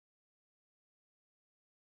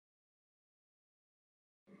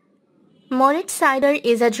Moritz Seider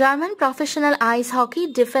is a German professional ice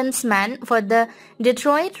hockey defenseman for the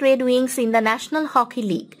Detroit Red Wings in the National Hockey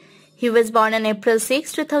League. He was born on April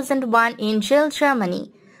 6, 2001 in Zell,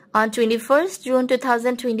 Germany. On 21 June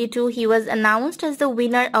 2022, he was announced as the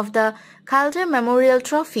winner of the Calder Memorial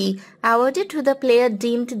Trophy, awarded to the player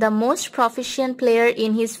deemed the most proficient player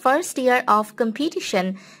in his first year of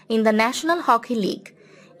competition in the National Hockey League.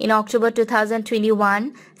 In October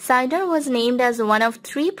 2021, Seider was named as one of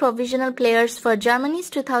 3 provisional players for Germany's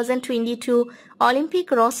 2022 Olympic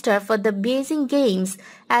roster for the Beijing Games,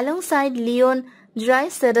 alongside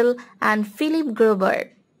Draisaitl and Philipp Grubauer.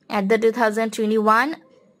 At the 2021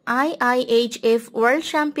 IIHF World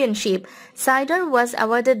Championship, Seider was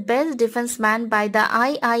awarded Best Defenseman by the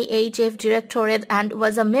IIHF Directorate and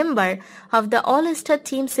was a member of the All-Star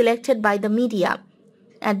team selected by the media.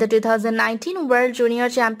 At the 2019 World Junior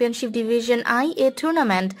Championship Division IA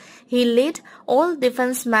tournament, he led all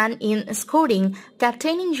defensemen in scoring,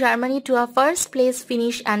 captaining Germany to a first-place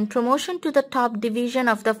finish and promotion to the top division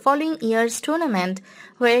of the following year's tournament,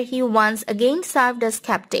 where he once again served as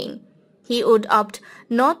captain. He would opt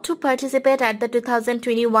not to participate at the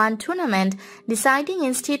 2021 tournament, deciding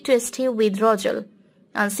instead to stay with Draisaitl.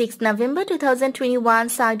 On 6 November 2021,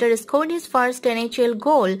 Seider scored his first NHL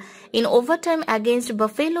goal in overtime against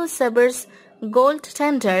Buffalo Sabres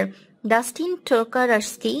goaltender Dustin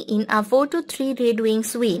Tokarski in a 4-3 Red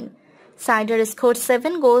Wings win. Seider scored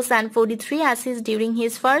 7 goals and 43 assists during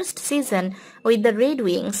his first season with the Red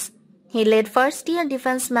Wings. He led first-year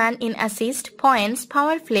defenseman in assist, points,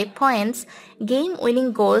 power play points,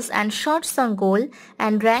 game-winning goals and shots on goal,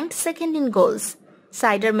 and ranked second in goals.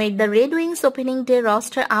 Seider made the Red Wings opening day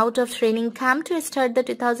roster out of training camp to start the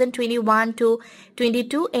 2021-22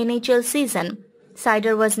 NHL season.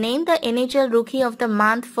 Seider was named the NHL Rookie of the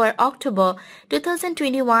Month for October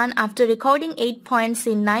 2021 after recording 8 points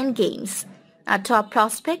in 9 games. A top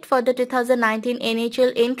prospect for the 2019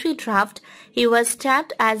 NHL entry draft, he was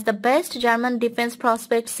tapped as the best German defense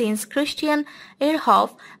prospect since Christian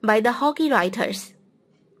Ehrhoff by the hockey writers.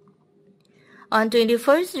 On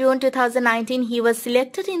 21 June 2019, he was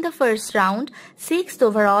selected in the first round, 6th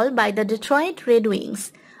overall by the Detroit Red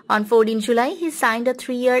Wings. On 14 July, he signed a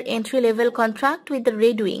 3-year entry-level contract with the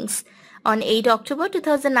Red Wings. On 8 October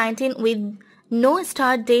 2019, with no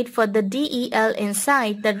start date for the DEL in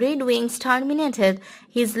sight, the Red Wings terminated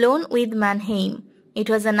his loan with Mannheim. It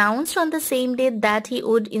was announced on the same day that he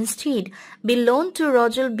would instead be loaned to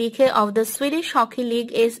Roger BK of the Swedish Hockey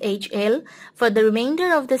League SHL for the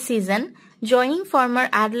remainder of the season, joining former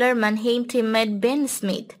Adler Mannheim teammate Ben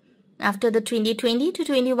Smith. After the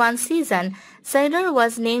 2020-21 season, Seider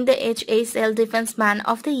was named the HSL Defenseman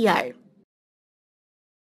of the Year.